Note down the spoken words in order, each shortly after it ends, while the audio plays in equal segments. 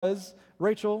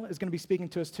Rachel is going to be speaking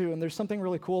to us too, and there's something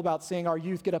really cool about seeing our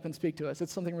youth get up and speak to us.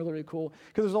 It's something really, really cool,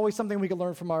 because there's always something we can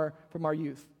learn from our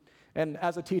youth. And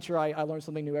as a teacher, I learn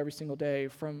something new every single day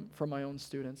from my own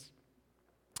students.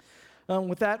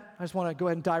 With that, I just want to go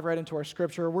ahead and dive right into our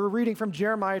scripture. We're reading from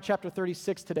Jeremiah chapter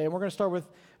 36 today, and we're going to start with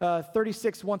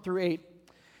 36, 1 through 8.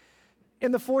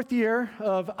 In the fourth year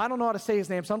of, I don't know how to say his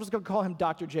name, so I'm just going to call him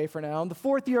Dr. J for now. In the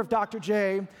fourth year of Dr.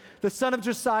 J, the son of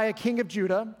Josiah, king of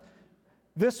Judah,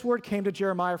 this word came to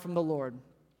Jeremiah from the Lord.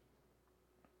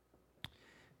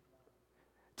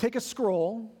 Take a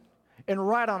scroll and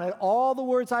write on it all the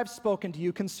words I've spoken to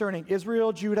you concerning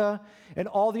Israel, Judah, and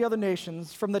all the other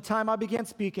nations from the time I began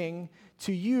speaking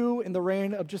to you in the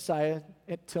reign of Josiah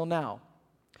till now.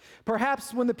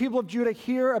 Perhaps when the people of Judah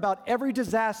hear about every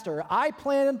disaster I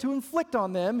plan to inflict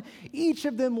on them, each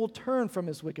of them will turn from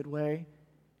his wicked way.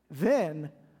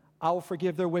 Then I will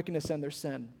forgive their wickedness and their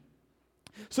sin.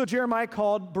 So Jeremiah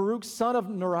called Baruch, son of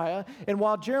Neriah, and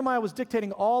while Jeremiah was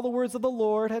dictating all the words of the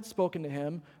Lord had spoken to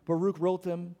him, Baruch wrote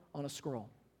them on a scroll.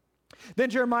 Then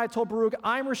Jeremiah told Baruch,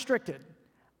 I'm restricted.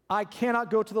 I cannot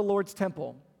go to the Lord's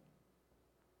temple.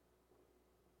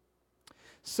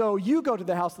 So you go to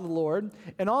the house of the Lord,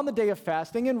 and on the day of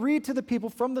fasting, and read to the people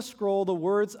from the scroll the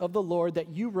words of the Lord that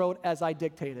you wrote as I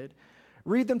dictated.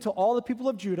 Read them to all the people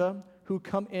of Judah who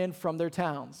come in from their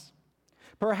towns.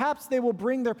 Perhaps they will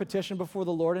bring their petition before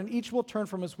the Lord, and each will turn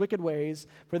from his wicked ways,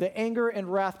 for the anger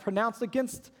and wrath pronounced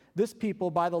against this people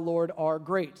by the Lord are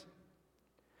great.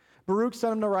 Baruch,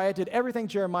 son of Neriah, did everything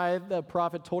Jeremiah the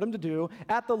prophet told him to do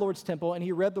at the Lord's temple, and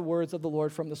he read the words of the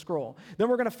Lord from the scroll. Then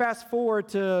we're going to fast forward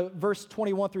to verse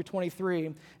 21 through 23,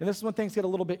 and this is when things get a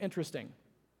little bit interesting.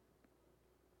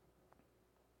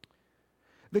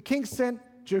 The king sent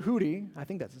Jehudi, I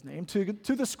think that's his name,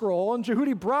 to the scroll, and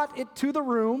Jehudi brought it to the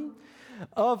room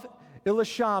of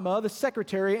Elishama, the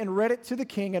secretary, and read it to the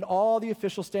king and all the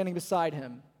officials standing beside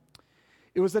him.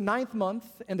 It was the 9th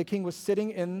month, and the king was sitting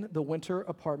in the winter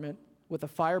apartment with a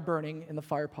fire burning in the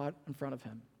fire pot in front of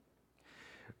him.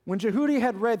 When Jehudi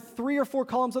had read 3 or 4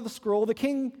 columns of the scroll, the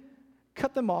king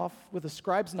cut them off with a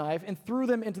scribe's knife and threw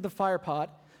them into the fire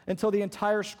pot until the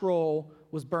entire scroll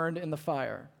was burned in the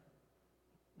fire.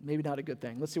 Maybe not a good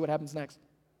thing. Let's see what happens next.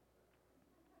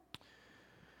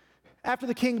 After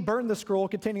the king burned the scroll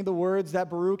containing the words that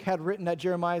Baruch had written at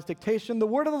Jeremiah's dictation, the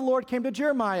word of the Lord came to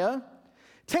Jeremiah.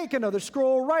 Take another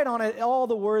scroll, write on it all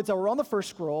the words that were on the first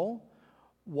scroll,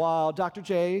 while Dr.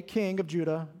 J, king of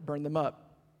Judah, burned them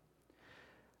up.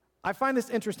 I find this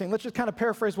interesting. Let's just kind of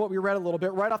paraphrase what we read a little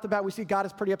bit. Right off the bat, we see God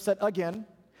is pretty upset again.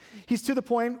 He's to the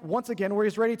point, once again, where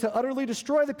he's ready to utterly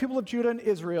destroy the people of Judah and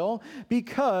Israel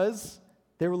because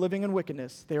they were living in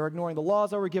wickedness. They were ignoring the laws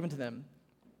that were given to them.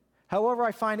 However,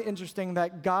 I find it interesting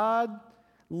that God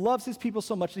loves his people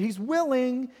so much that he's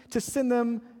willing to send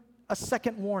them a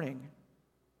second warning.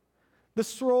 The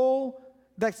scroll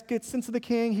that gets sent to the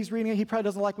king, he's reading it, he probably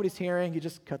doesn't like what he's hearing, he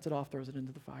just cuts it off, throws it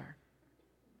into the fire.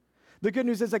 The good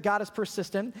news is that God is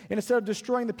persistent, and instead of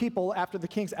destroying the people after the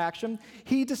king's action,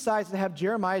 he decides to have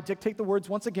Jeremiah dictate the words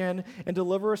once again and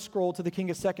deliver a scroll to the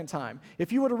king a second time.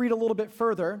 If you were to read a little bit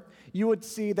further, you would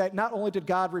see that not only did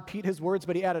God repeat his words,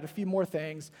 but he added a few more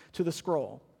things to the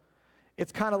scroll.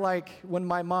 It's kind of like when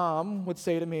my mom would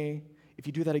say to me, if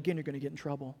you do that again, you're going to get in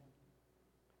trouble.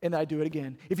 And I do it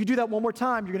again. If you do that one more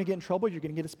time, you're going to get in trouble, you're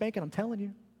going to get a spanking, I'm telling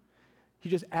you. He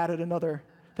just added another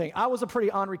thing. I was a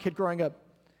pretty ornery kid growing up.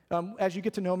 As you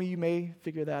get to know me, you may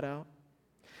figure that out.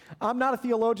 I'm not a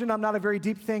theologian. I'm not a very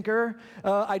deep thinker.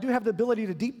 I do have the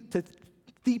ability to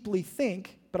deeply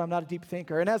think, but I'm not a deep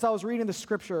thinker. And as I was reading the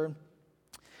scripture,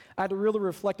 I had to really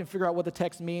reflect and figure out what the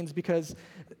text means, because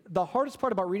the hardest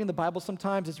part about reading the Bible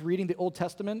sometimes is reading the Old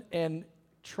Testament and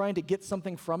trying to get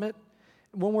something from it.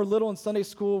 When we're little in Sunday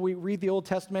school, we read the Old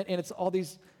Testament, and it's all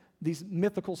these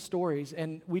mythical stories,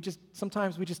 and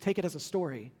sometimes we just take it as a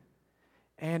story.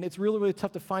 And it's really, really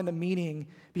tough to find the meaning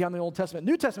behind the Old Testament.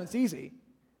 New Testament's easy.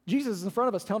 Jesus is in front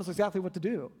of us telling us exactly what to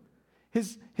do.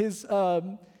 His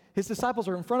disciples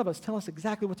are in front of us telling us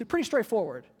exactly what to do. Pretty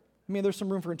straightforward. I mean, there's some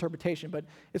room for interpretation, but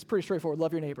it's pretty straightforward.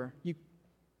 Love your neighbor. It's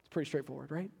pretty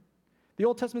straightforward, right? The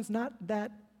Old Testament's not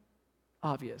that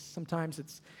obvious. Sometimes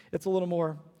it's a little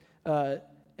more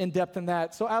in depth than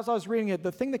that. So as I was reading it,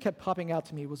 the thing that kept popping out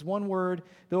to me was one word,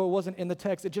 though it wasn't in the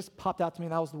text, it just popped out to me,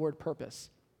 and that was the word purpose.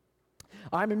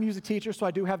 I'm a music teacher, so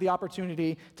I do have the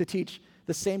opportunity to teach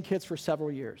the same kids for several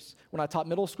years. When I taught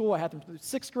middle school, I had them through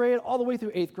 6th grade all the way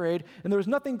through 8th grade, and there was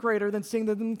nothing greater than seeing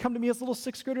them come to me as little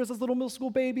 6th graders, as little middle school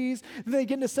babies. Then they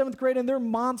get into 7th grade, and they're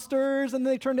monsters, and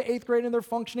then they turn to 8th grade, and they're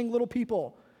functioning little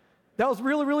people. That was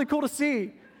really, really cool to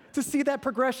see that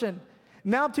progression.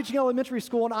 Now I'm teaching elementary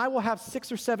school, and I will have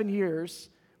 6 or 7 years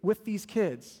with these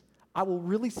kids. I will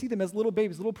really see them as little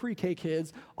babies, little pre-K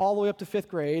kids, all the way up to 5th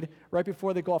grade, right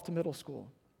before they go off to middle school.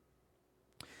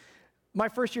 My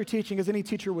first year teaching, as any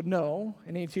teacher would know,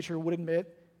 and any teacher would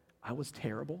admit, I was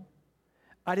terrible.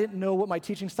 I didn't know what my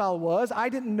teaching style was. I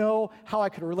didn't know how I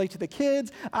could relate to the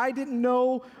kids. I didn't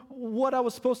know what I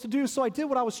was supposed to do, so I did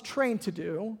what I was trained to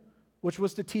do, which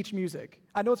was to teach music.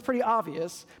 I know it's pretty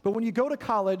obvious, but when you go to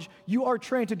college, you are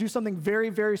trained to do something very,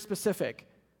 very specific.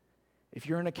 If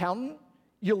you're an accountant,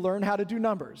 you learn how to do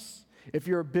numbers. If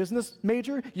you're a business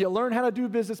major, you learn how to do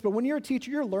business, but when you're a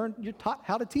teacher, you're taught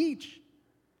how to teach.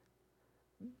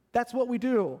 That's what we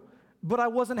do. But I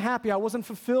wasn't happy. I wasn't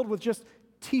fulfilled with just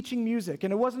teaching music.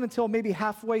 And it wasn't until maybe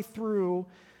halfway through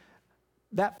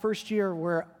that first year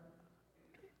where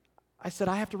I said,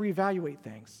 I have to reevaluate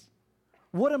things.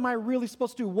 What am I really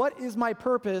supposed to do? What is my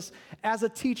purpose as a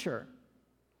teacher?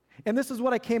 And this is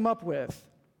what I came up with.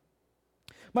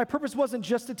 My purpose wasn't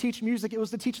just to teach music. It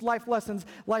was to teach life lessons,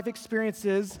 life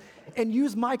experiences, and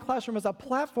use my classroom as a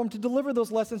platform to deliver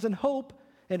those lessons in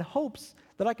hopes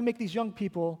that I can make these young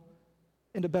people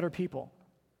into better people.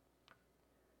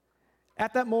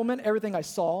 At that moment, everything I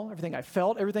saw, everything I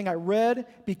felt, everything I read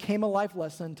became a life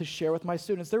lesson to share with my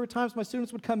students. There were times my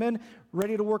students would come in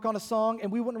ready to work on a song, and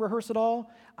we wouldn't rehearse at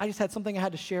all. I just had something I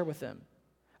had to share with them.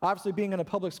 Obviously, being in a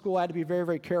public school, I had to be very,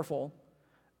 very careful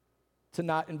to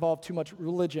not involve too much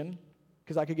religion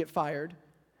because I could get fired.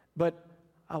 But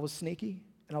I was sneaky,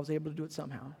 and I was able to do it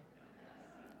somehow.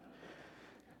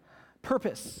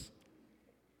 Purpose.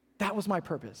 That was my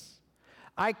purpose.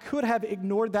 I could have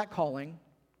ignored that calling,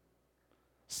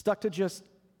 stuck to just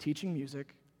teaching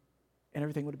music, and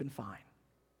everything would have been fine.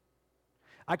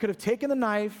 I could have taken the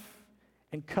knife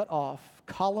and cut off,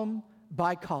 column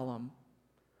by column,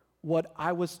 what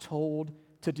I was told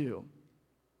to do.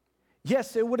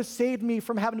 Yes, it would have saved me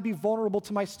from having to be vulnerable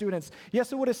to my students.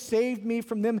 Yes, it would have saved me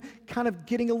from them kind of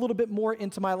getting a little bit more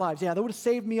into my lives. Yeah, that would have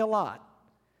saved me a lot.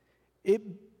 It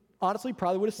honestly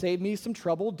probably would have saved me some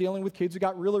trouble dealing with kids who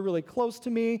got really, really close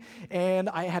to me, and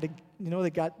I had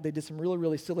to, they did some really,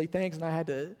 really silly things, and I had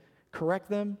to correct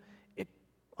them. It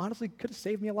honestly could have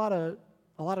saved me a lot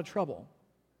of trouble.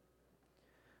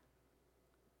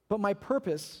 But my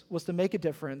purpose was to make a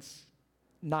difference,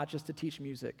 not just to teach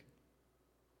music.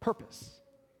 Purpose.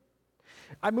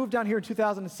 I moved down here in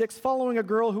 2006 following a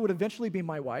girl who would eventually be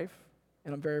my wife,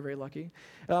 and I'm very, very lucky.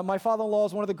 My father-in-law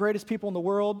is one of the greatest people in the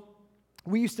world.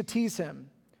 We used to tease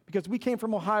him because we came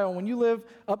from Ohio. When you live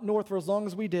up north for as long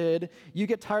as we did, you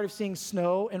get tired of seeing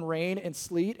snow and rain and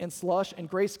sleet and slush and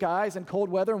gray skies and cold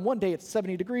weather. And one day it's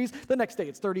 70 degrees. The next day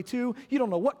it's 32. You don't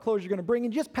know what clothes you're going to bring.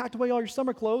 And you just packed away all your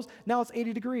summer clothes. Now it's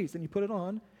 80 degrees and you put it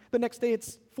on. The next day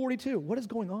it's 42. What is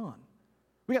going on?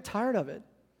 We got tired of it.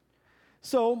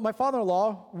 So my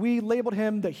father-in-law, we labeled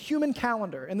him the human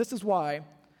calendar. And this is why.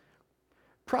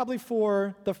 Probably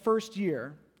for the first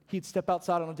year, he'd step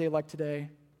outside on a day like today,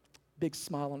 big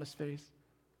smile on his face.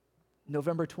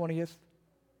 November 20th,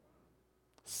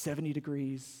 70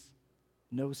 degrees,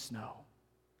 no snow.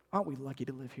 Aren't we lucky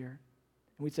to live here?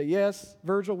 And we'd say, yes,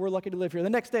 Virgil, we're lucky to live here. The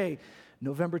next day,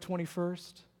 November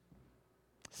 21st,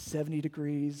 70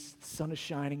 degrees, the sun is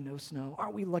shining, no snow.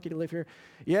 Aren't we lucky to live here?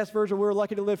 Yes, Virgil, we're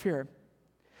lucky to live here.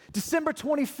 December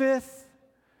 25th,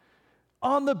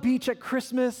 on the beach at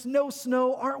Christmas, no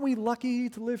snow. Aren't we lucky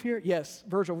to live here? Yes,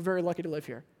 Virgil, we're very lucky to live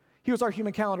here. He was our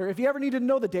human calendar. If you ever needed to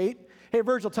know the date, hey,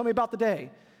 Virgil, tell me about the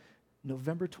day.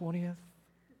 November 20th.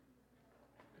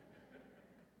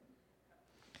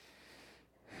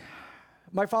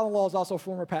 My father-in-law is also a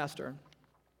former pastor.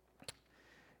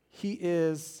 He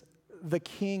is the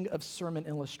king of sermon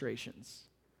illustrations.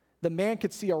 The man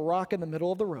could see a rock in the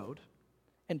middle of the road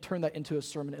and turn that into a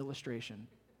sermon illustration.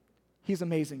 He's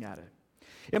amazing at it.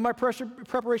 In my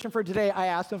preparation for today, I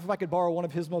asked him if I could borrow one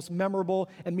of his most memorable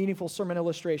and meaningful sermon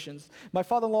illustrations. My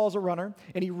father-in-law is a runner,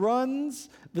 and he runs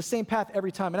the same path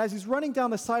every time. And as he's running down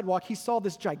the sidewalk, he saw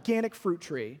this gigantic fruit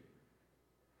tree.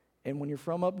 And when you're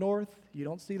from up north, you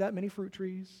don't see that many fruit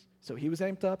trees. So he was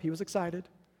amped up. He was excited.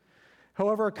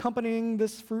 However, accompanying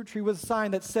this fruit tree was a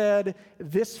sign that said,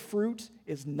 "This fruit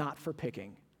is not for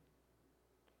picking."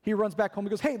 He runs back home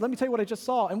and goes, "Hey, let me tell you what I just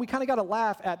saw." And we kind of got to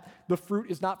laugh at the fruit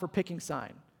is not for picking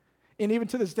sign. And even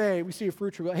to this day, we see a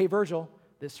fruit tree. Hey, Virgil,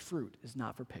 this fruit is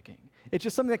not for picking. It's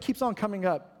just something that keeps on coming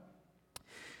up.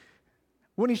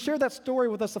 When he shared that story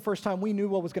with us the first time, we knew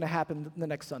what was going to happen the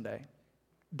next Sunday.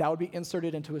 That would be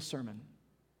inserted into his sermon.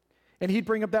 And he'd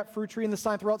bring up that fruit tree and the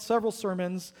sign throughout several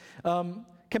sermons,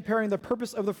 comparing the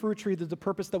purpose of the fruit tree to the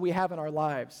purpose that we have in our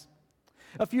lives.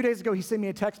 A few days ago, he sent me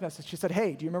a text message. He said,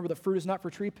 hey, do you remember the fruit is not for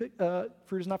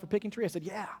picking tree? I said,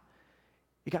 yeah.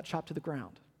 It got chopped to the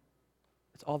ground.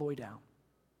 It's all the way down.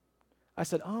 I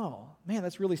said, oh, man,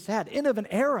 that's really sad. End of an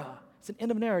era. It's an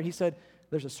end of an era. He said,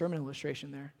 there's a sermon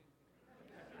illustration there.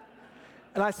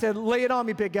 And I said, lay it on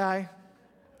me, big guy.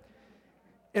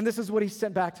 And this is what he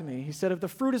sent back to me. He said, if the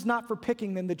fruit is not for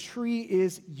picking, then the tree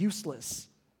is useless.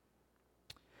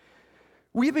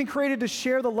 We've been created to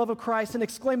share the love of Christ and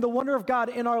exclaim the wonder of God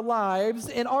in our lives,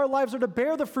 and our lives are to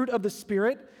bear the fruit of the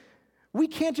Spirit. We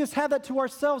can't just have that to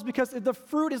ourselves, because if the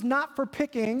fruit is not for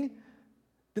picking,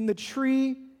 then the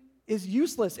tree is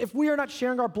useless. If we are not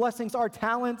sharing our blessings, our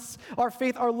talents, our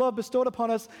faith, our love bestowed upon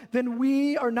us, then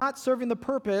we are not serving the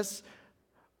purpose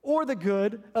or the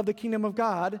good of the kingdom of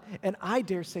God, and I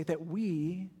dare say that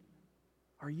we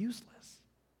are useless.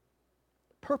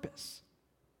 Purpose.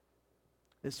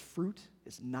 This fruit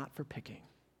is not for picking.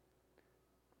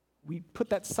 We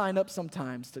put that sign up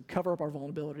sometimes to cover up our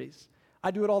vulnerabilities. I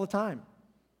do it all the time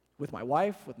with my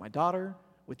wife, with my daughter,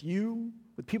 with you,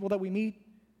 with people that we meet.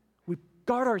 We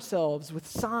guard ourselves with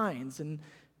signs, and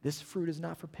this fruit is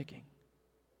not for picking.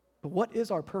 But what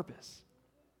is our purpose?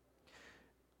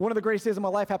 One of the greatest days of my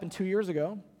life happened 2 years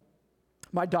ago.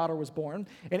 My daughter was born,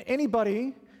 and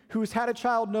anybody who's had a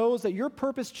child knows that your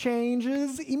purpose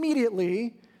changes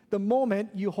immediately the moment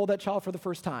you hold that child for the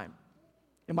first time.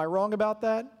 Am I wrong about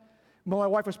that? When my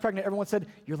wife was pregnant, everyone said,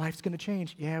 your life's going to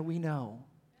change. Yeah, we know.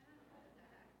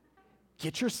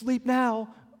 Get your sleep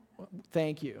now.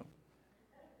 Thank you.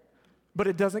 But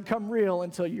it doesn't come real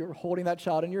until you're holding that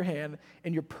child in your hand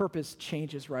and your purpose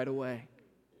changes right away.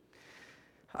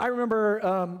 I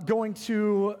remember going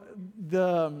to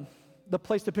the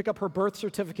place to pick up her birth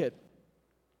certificate.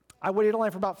 I waited in line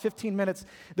for about 15 minutes.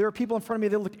 There were people in front of me,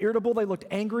 they looked irritable, they looked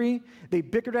angry, they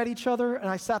bickered at each other, and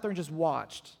I sat there and just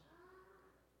watched.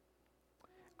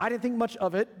 I didn't think much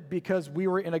of it because we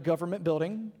were in a government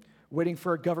building waiting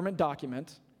for a government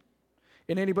document.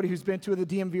 And anybody who's been to the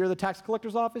DMV or the tax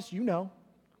collector's office, you know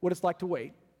what it's like to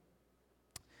wait.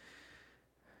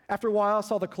 After a while, I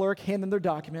saw the clerk hand them their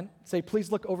document, say,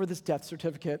 please look over this death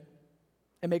certificate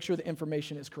and make sure the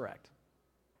information is correct.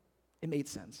 It made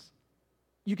sense.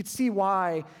 You could see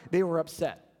why they were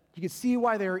upset. You could see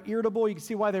why they were irritable. You could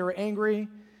see why they were angry.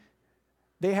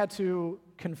 They had to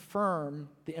confirm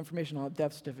the information on the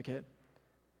death certificate.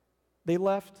 They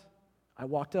left. I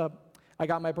walked up. I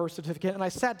got my birth certificate, and I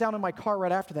sat down in my car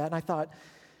right after that, and I thought,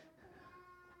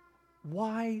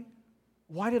 why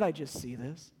did I just see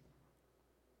this?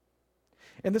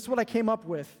 And this is what I came up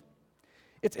with.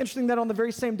 It's interesting that on the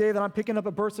very same day that I'm picking up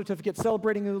a birth certificate,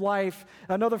 celebrating new life,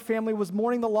 another family was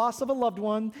mourning the loss of a loved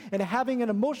one and having an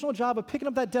emotional job of picking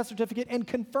up that death certificate and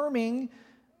confirming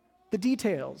the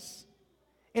details.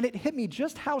 And it hit me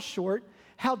just how short,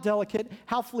 how delicate,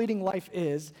 how fleeting life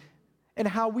is, and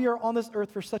how we are on this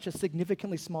earth for such a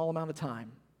significantly small amount of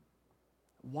time.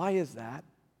 Why is that?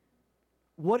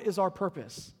 What is our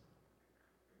purpose?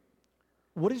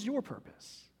 What is your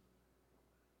purpose?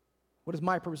 What is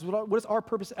my purpose? What is our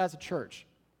purpose as a church?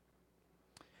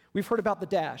 We've heard about the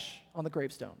dash on the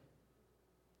gravestone.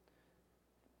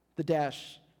 The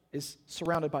dash is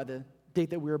surrounded by the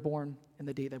date that we were born and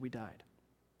the date that we died.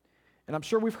 And I'm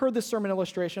sure we've heard this sermon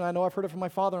illustration. I know I've heard it from my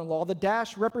father-in-law. The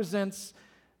dash represents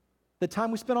the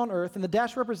time we spent on earth, and the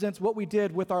dash represents what we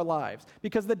did with our lives,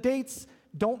 because the dates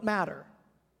don't matter.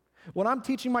 When I'm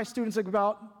teaching my students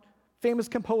about famous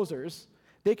composers,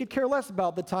 they could care less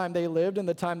about the time they lived and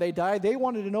the time they died. They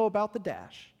wanted to know about the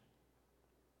dash.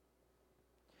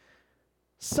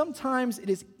 Sometimes it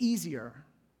is easier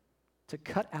to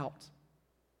cut out,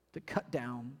 to cut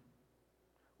down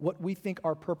what we think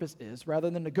our purpose is,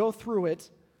 rather than to go through it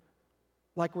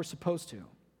like we're supposed to.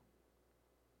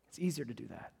 It's easier to do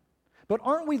that. But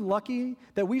aren't we lucky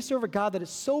that we serve a God that is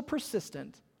so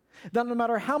persistent that no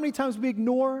matter how many times we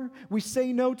ignore, we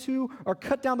say no to, or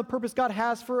cut down the purpose God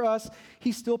has for us,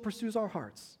 He still pursues our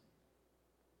hearts.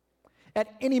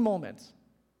 At any moment,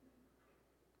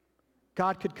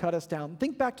 God could cut us down.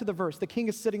 Think back to the verse. The king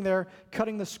is sitting there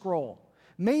cutting the scroll.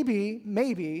 Maybe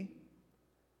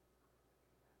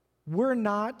we're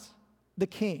not the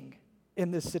king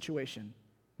in this situation.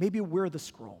 Maybe we're the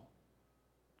scroll.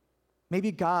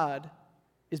 Maybe God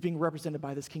is being represented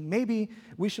by this king. Maybe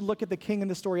we should look at the king in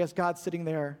the story as God sitting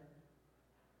there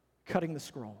cutting the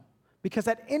scroll. Because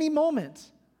at any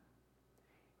moment,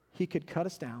 He could cut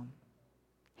us down,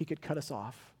 He could cut us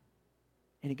off,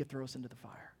 and He could throw us into the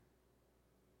fire.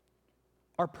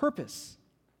 Our purpose.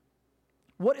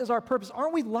 What is our purpose?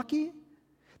 Aren't we lucky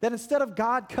that instead of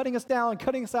God cutting us down,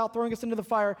 cutting us out, throwing us into the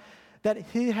fire, that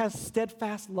He has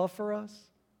steadfast love for us?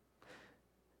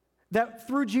 That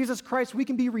through Jesus Christ, we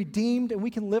can be redeemed and we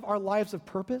can live our lives of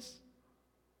purpose?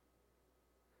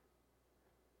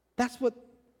 That's what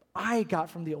I got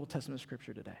from the Old Testament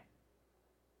scripture today.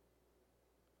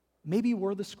 Maybe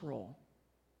we're the scroll.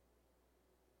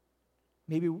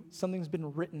 Maybe something's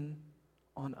been written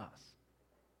on us.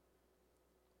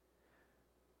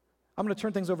 I'm going to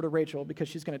turn things over to Rachel because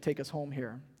she's going to take us home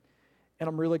here. And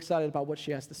I'm really excited about what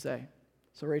she has to say.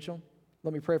 So Rachel,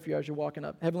 let me pray for you as you're walking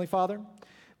up. Heavenly Father,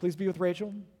 please be with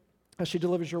Rachel as she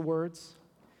delivers your words.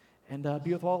 And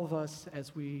be with all of us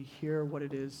as we hear what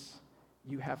it is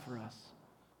you have for us.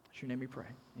 In your name we pray.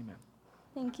 Amen.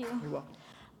 Thank you. You're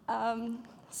welcome.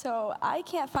 So I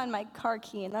can't find my car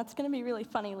key, and that's going to be really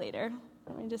funny later.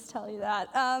 Let me just tell you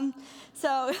that.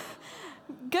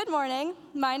 Good morning.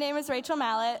 My name is Rachel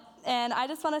Mallett, and I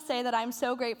just want to say that I'm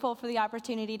so grateful for the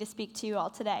opportunity to speak to you all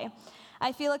today.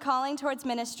 I feel a calling towards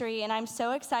ministry, and I'm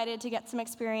so excited to get some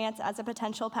experience as a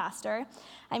potential pastor.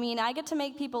 I mean, I get to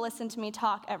make people listen to me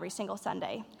talk every single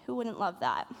Sunday. Who wouldn't love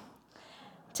that?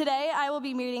 Today, I will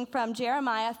be reading from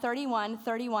Jeremiah 31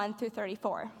 through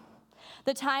 34.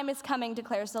 The time is coming,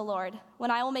 declares the Lord,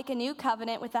 when I will make a new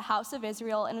covenant with the house of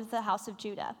Israel and with the house of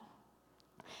Judah.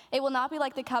 It will not be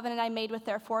like the covenant I made with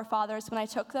their forefathers when I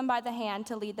took them by the hand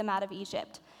to lead them out of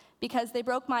Egypt, because they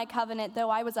broke my covenant, though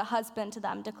I was a husband to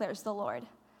them, declares the Lord.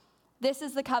 This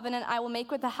is the covenant I will make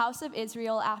with the house of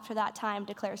Israel after that time,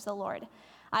 declares the Lord.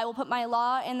 I will put my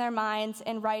law in their minds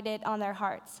and write it on their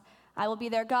hearts. I will be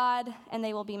their God, and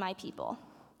they will be my people.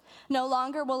 No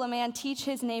longer will a man teach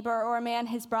his neighbor or a man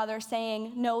his brother,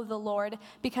 saying, know the Lord,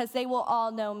 because they will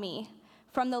all know me,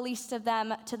 from the least of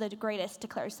them to the greatest,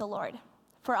 declares the Lord.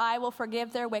 For I will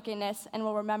forgive their wickedness and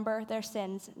will remember their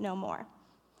sins no more.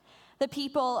 The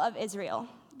people of Israel,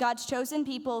 God's chosen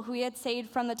people who he had saved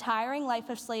from the tiring life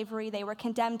of slavery they were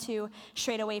condemned to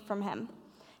straight away from him.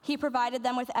 He provided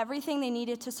them with everything they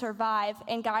needed to survive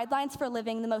and guidelines for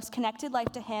living the most connected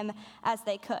life to him as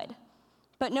they could.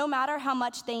 But no matter how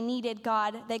much they needed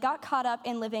God, they got caught up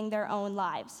in living their own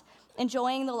lives,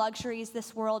 enjoying the luxuries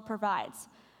this world provides.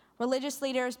 Religious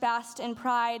leaders basked in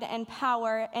pride and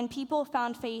power, and people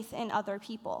found faith in other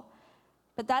people.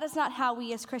 But that is not how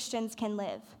we as Christians can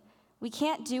live. We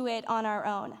can't do it on our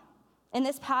own. And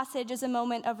this passage is a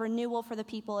moment of renewal for the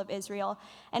people of Israel,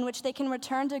 in which they can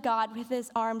return to God with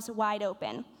his arms wide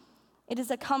open. It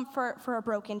is a comfort for a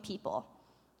broken people.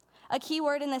 A key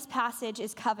word in this passage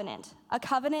is covenant. A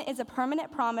covenant is a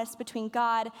permanent promise between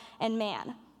God and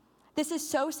man. This is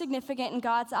so significant in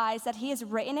God's eyes that he has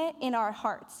written it in our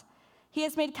hearts. He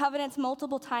has made covenants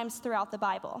multiple times throughout the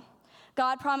Bible.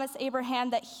 God promised Abraham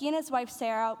that he and his wife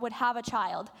Sarah would have a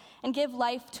child and give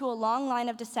life to a long line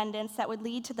of descendants that would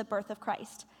lead to the birth of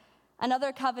Christ.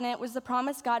 Another covenant was the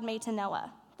promise God made to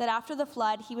Noah, that after the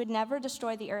flood, he would never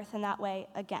destroy the earth in that way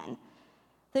again.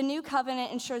 The new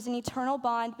covenant ensures an eternal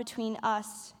bond between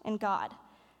us and God,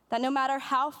 that no matter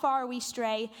how far we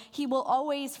stray, he will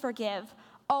always forgive,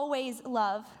 always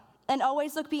love, and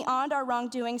always look beyond our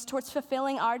wrongdoings towards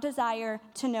fulfilling our desire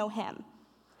to know him.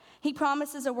 He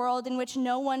promises a world in which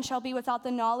no one shall be without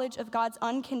the knowledge of God's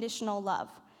unconditional love.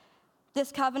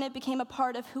 This covenant became a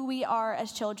part of who we are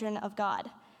as children of God.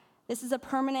 This is a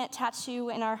permanent tattoo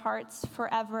in our hearts,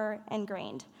 forever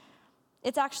ingrained.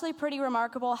 It's actually pretty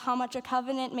remarkable how much a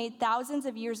covenant made thousands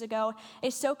of years ago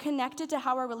is so connected to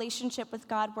how our relationship with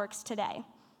God works today.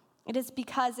 It is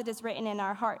because it is written in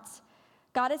our hearts.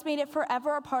 God has made it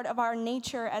forever a part of our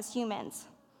nature as humans.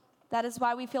 That is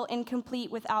why we feel incomplete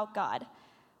without God.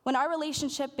 When our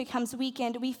relationship becomes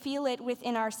weakened, we feel it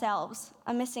within ourselves,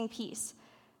 a missing piece.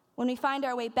 When we find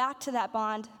our way back to that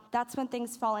bond, that's when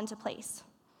things fall into place.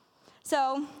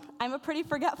 So, I'm a pretty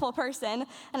forgetful person,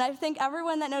 and I think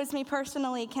everyone that knows me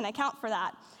personally can account for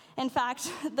that. In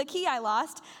fact, the key I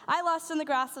lost in the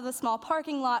grass of a small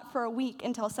parking lot for a week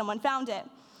until someone found it.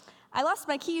 I lost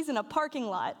my keys in a parking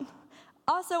lot.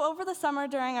 Also, over the summer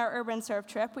during our urban serve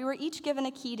trip, we were each given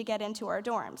a key to get into our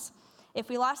dorms. If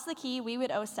we lost the key, we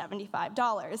would owe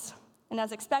 $75. And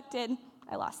as expected,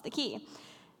 I lost the key.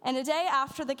 And a day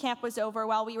after the camp was over,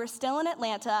 while we were still in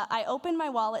Atlanta, I opened my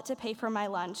wallet to pay for my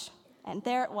lunch, and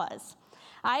there it was.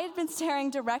 I had been staring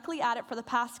directly at it for the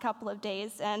past couple of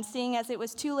days, and seeing as it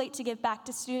was too late to give back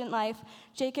to student life,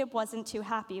 Jacob wasn't too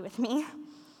happy with me.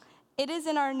 It is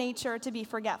in our nature to be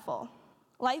forgetful.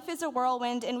 Life is a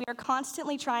whirlwind, and we are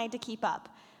constantly trying to keep up.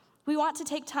 We want to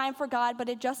take time for God, but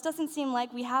it just doesn't seem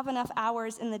like we have enough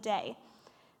hours in the day.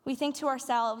 We think to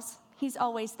ourselves, he's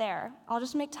always there. I'll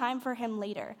just make time for him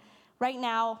later. Right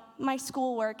now, my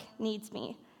schoolwork needs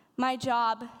me. My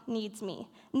job needs me.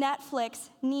 Netflix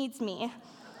needs me.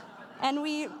 And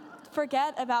we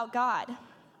forget about God.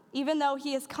 even though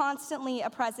he is constantly a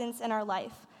presence in our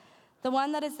life, the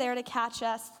one that is there to catch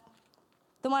us,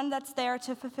 the one that's there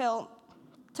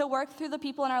to work through the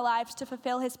people in our lives to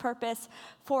fulfill his purpose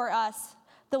for us,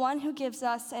 the one who gives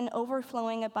us an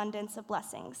overflowing abundance of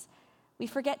blessings. We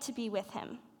forget to be with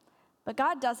him. But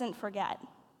God doesn't forget.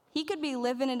 He could be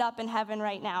living it up in heaven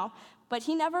right now, but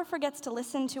he never forgets to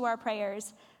listen to our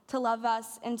prayers, to love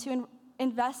us, and to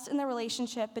invest in the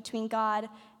relationship between God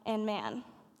and man.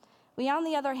 We, on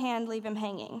the other hand, leave him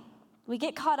hanging. We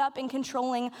get caught up in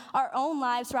controlling our own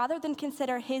lives rather than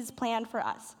consider his plan for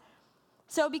us.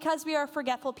 So because we are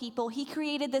forgetful people, he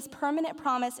created this permanent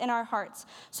promise in our hearts.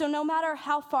 So no matter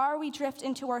how far we drift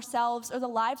into ourselves or the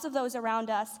lives of those around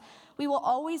us, we will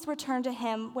always return to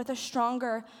him with a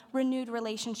stronger, renewed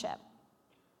relationship.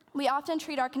 We often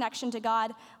treat our connection to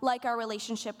God like our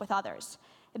relationship with others.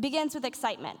 It begins with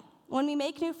excitement. When we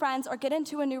make new friends or get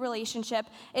into a new relationship,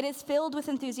 it is filled with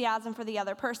enthusiasm for the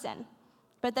other person.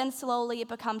 But then slowly it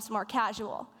becomes more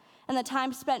casual, and the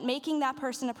time spent making that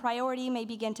person a priority may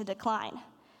begin to decline.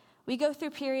 We go through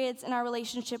periods in our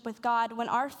relationship with God when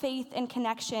our faith and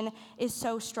connection is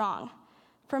so strong.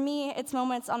 For me, it's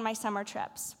moments on my summer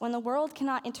trips when the world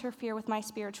cannot interfere with my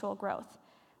spiritual growth.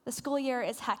 The school year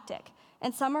is hectic,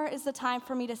 and summer is the time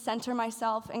for me to center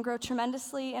myself and grow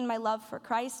tremendously in my love for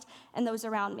Christ and those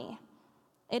around me.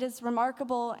 It is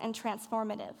remarkable and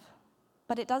transformative,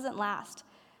 but it doesn't last.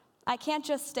 I can't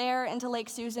just stare into Lake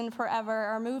Susan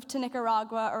forever or move to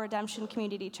Nicaragua or Redemption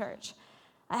Community Church.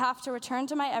 I have to return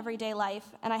to my everyday life,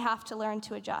 and I have to learn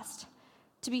to adjust,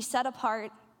 to be set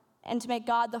apart, and to make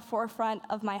God the forefront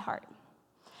of my heart.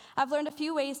 I've learned a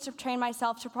few ways to train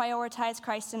myself to prioritize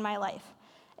Christ in my life.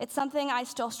 It's something I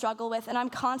still struggle with, and I'm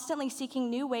constantly seeking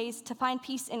new ways to find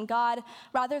peace in God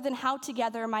rather than how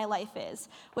together my life is,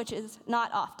 which is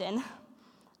not often.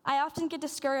 I often get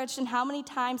discouraged in how many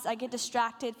times I get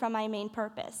distracted from my main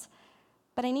purpose.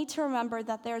 But I need to remember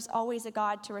that there's always a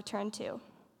God to return to.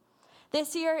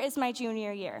 This year is my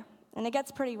junior year, and it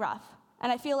gets pretty rough.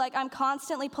 And I feel like I'm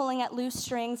constantly pulling at loose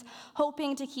strings,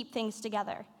 hoping to keep things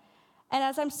together. And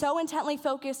as I'm so intently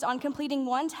focused on completing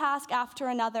one task after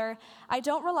another, I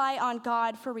don't rely on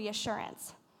God for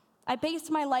reassurance. I base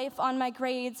my life on my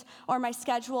grades or my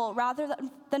schedule rather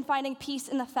than finding peace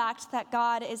in the fact that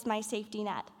God is my safety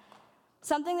net.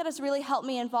 Something that has really helped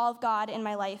me involve God in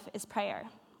my life is prayer,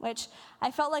 which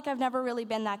I felt like I've never really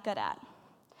been that good at.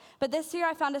 But this year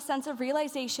I found a sense of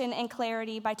realization and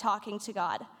clarity by talking to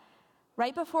God.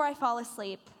 Right before I fall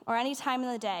asleep, or any time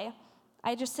in the day,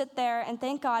 I just sit there and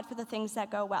thank God for the things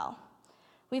that go well.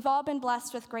 We've all been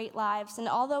blessed with great lives, and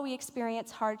although we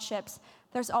experience hardships,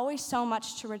 there's always so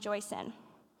much to rejoice in.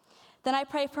 Then I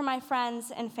pray for my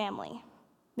friends and family.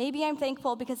 Maybe I'm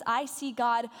thankful because I see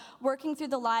God working through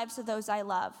the lives of those I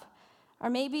love. Or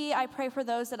maybe I pray for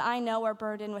those that I know are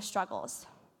burdened with struggles.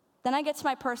 Then I get to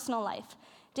my personal life,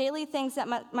 daily things that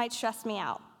might stress me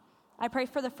out. I pray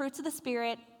for the fruits of the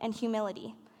Spirit and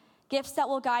humility, gifts that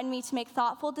will guide me to make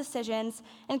thoughtful decisions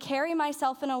and carry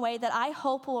myself in a way that I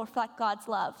hope will reflect God's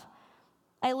love.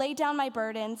 I lay down my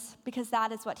burdens because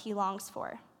that is what he longs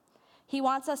for. He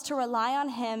wants us to rely on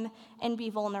him and be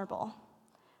vulnerable.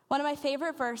 One of my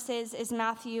favorite verses is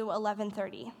Matthew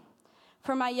 11:30.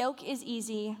 For my yoke is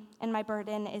easy and my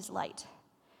burden is light.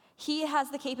 He has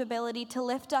the capability to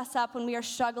lift us up when we are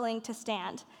struggling to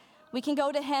stand. We can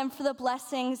go to him for the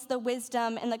blessings, the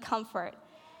wisdom, and the comfort.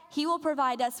 He will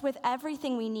provide us with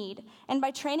everything we need, and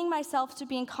by training myself to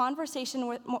be in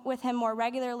conversation with him more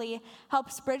regularly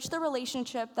helps bridge the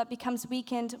relationship that becomes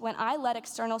weakened when I let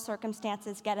external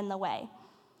circumstances get in the way.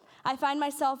 I find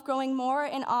myself growing more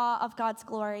in awe of God's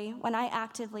glory when I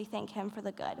actively thank him for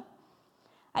the good.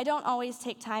 I don't always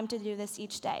take time to do this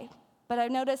each day, but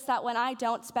I've noticed that when I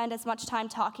don't spend as much time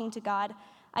talking to God,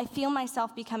 I feel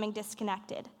myself becoming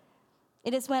disconnected.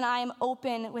 It is when I am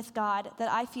open with God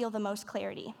that I feel the most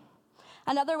clarity.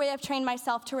 Another way I've trained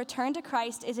myself to return to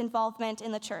Christ is involvement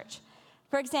in the church.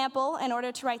 For example, in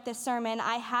order to write this sermon,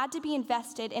 I had to be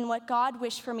invested in what God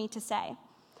wished for me to say.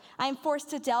 I am forced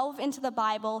to delve into the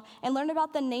Bible and learn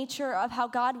about the nature of how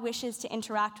God wishes to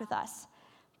interact with us.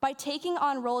 By taking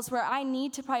on roles where I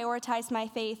need to prioritize my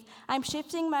faith, I'm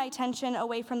shifting my attention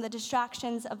away from the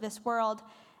distractions of this world,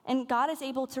 and God is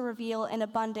able to reveal an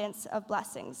abundance of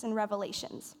blessings and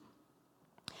revelations.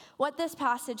 What this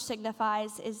passage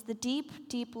signifies is the deep,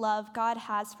 deep love God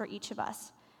has for each of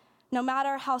us. No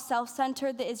matter how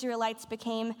self-centered the Israelites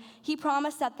became, he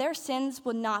promised that their sins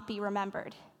would not be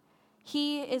remembered.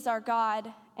 He is our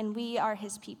God, and we are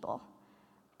his people.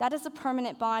 That is a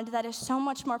permanent bond that is so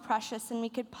much more precious than we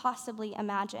could possibly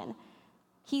imagine.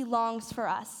 He longs for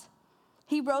us.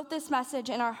 He wrote this message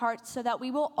in our hearts so that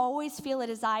we will always feel a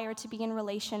desire to be in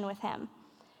relation with him.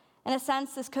 In a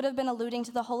sense, this could have been alluding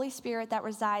to the Holy Spirit that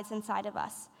resides inside of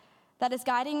us, that is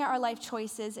guiding our life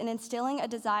choices and instilling a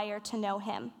desire to know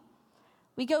him.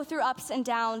 We go through ups and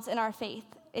downs in our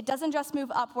faith. It doesn't just move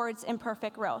upwards in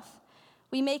perfect growth.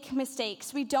 We make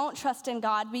mistakes. We don't trust in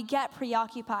God. We get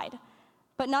preoccupied.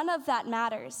 But none of that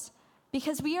matters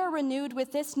because we are renewed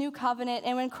with this new covenant,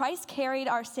 and when Christ carried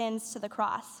our sins to the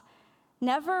cross,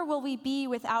 never will we be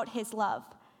without his love.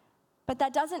 But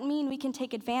that doesn't mean we can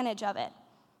take advantage of it.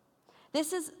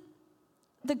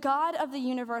 The God of the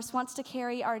universe wants to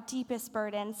carry our deepest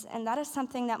burdens, and that is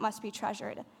something that must be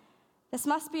treasured. This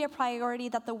must be a priority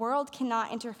that the world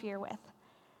cannot interfere with.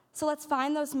 So let's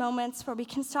find those moments where we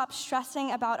can stop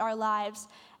stressing about our lives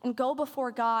and go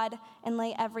before God and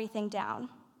lay everything down.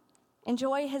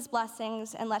 Enjoy his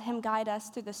blessings and let him guide us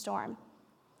through the storm.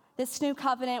 This new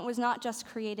covenant was not just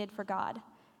created for God.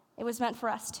 It was meant for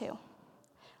us too.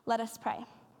 Let us pray.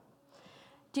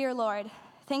 Dear Lord,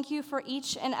 thank you for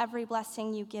each and every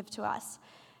blessing you give to us.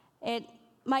 It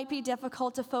might be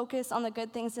difficult to focus on the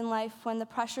good things in life when the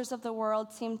pressures of the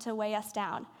world seem to weigh us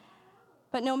down.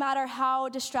 But no matter how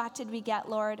distracted we get,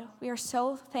 Lord, we are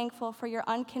so thankful for your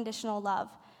unconditional love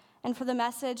and for the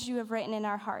message you have written in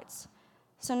our hearts.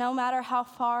 So no matter how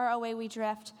far away we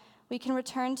drift, we can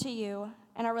return to you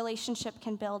and our relationship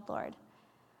can build, Lord.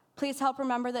 Please help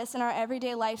remember this in our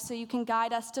everyday life so you can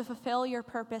guide us to fulfill your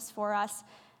purpose for us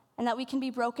and that we can be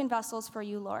broken vessels for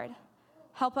you, Lord.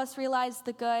 Help us realize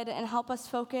the good and help us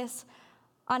focus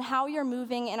on how you're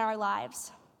moving in our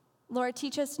lives. Lord,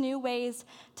 teach us new ways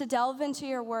to delve into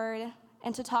your word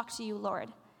and to talk to you, Lord.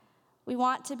 We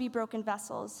want to be broken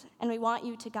vessels, and we want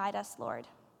you to guide us, Lord.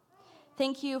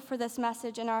 Thank you for this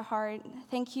message in our heart.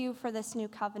 Thank you for this new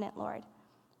covenant, Lord.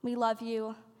 We love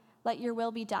you. Let your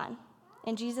will be done.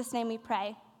 In Jesus' name we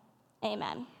pray.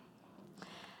 Amen.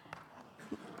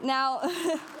 Now,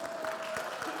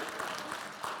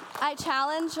 I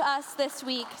challenge us this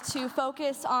week to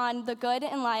focus on the good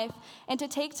in life and to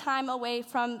take time away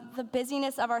from the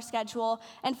busyness of our schedule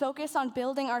and focus on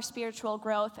building our spiritual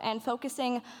growth and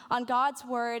focusing on God's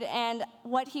word and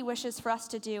what he wishes for us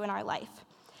to do in our life.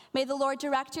 May the Lord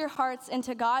direct your hearts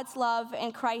into God's love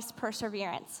and Christ's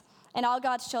perseverance. And all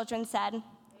God's children said,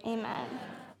 Amen.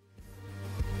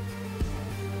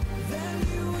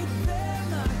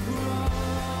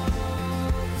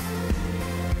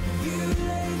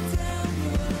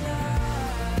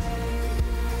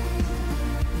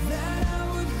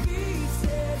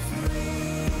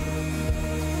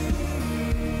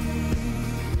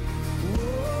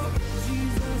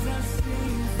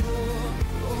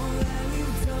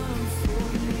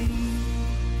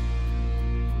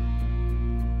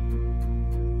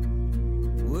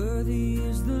 Worthy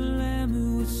is the Lamb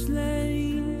who was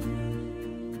slain.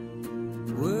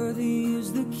 Worthy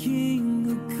is the King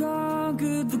who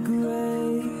conquered the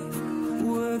grave.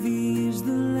 Worthy is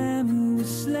the Lamb who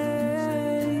was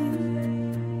slain.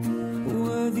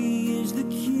 Worthy is the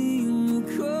King who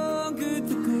conquered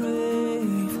the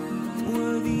grave.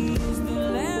 Worthy is the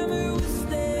Lamb who was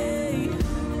slain.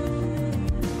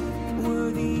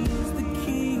 Worthy is the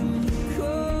King who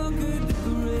conquered the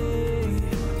grave.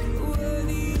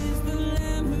 Worthy is the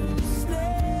Lamb who was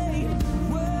slain.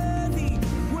 Worthy,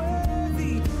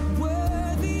 worthy,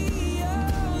 worthy.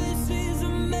 Oh, this is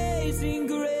amazing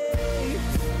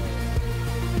grace.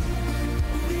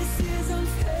 This is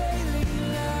unfailing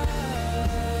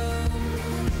love.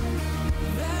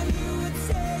 That you would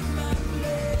take my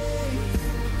place.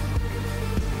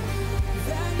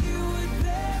 That you would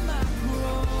bear my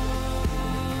cross.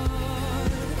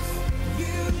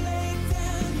 You laid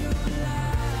down your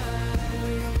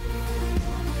life.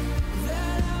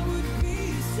 That I would be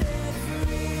set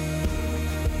free.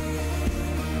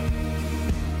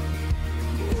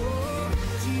 Oh,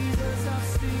 Jesus, I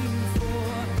sing for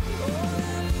all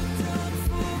that you've done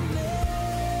for me.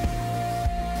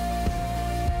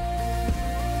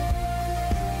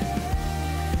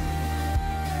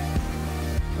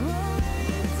 All that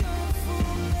you've done for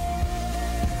me.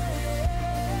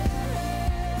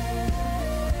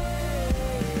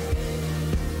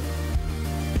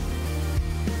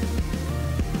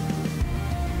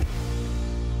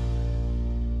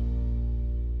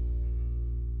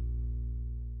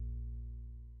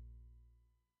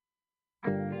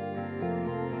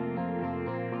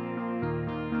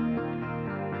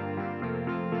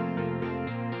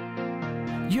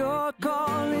 You're called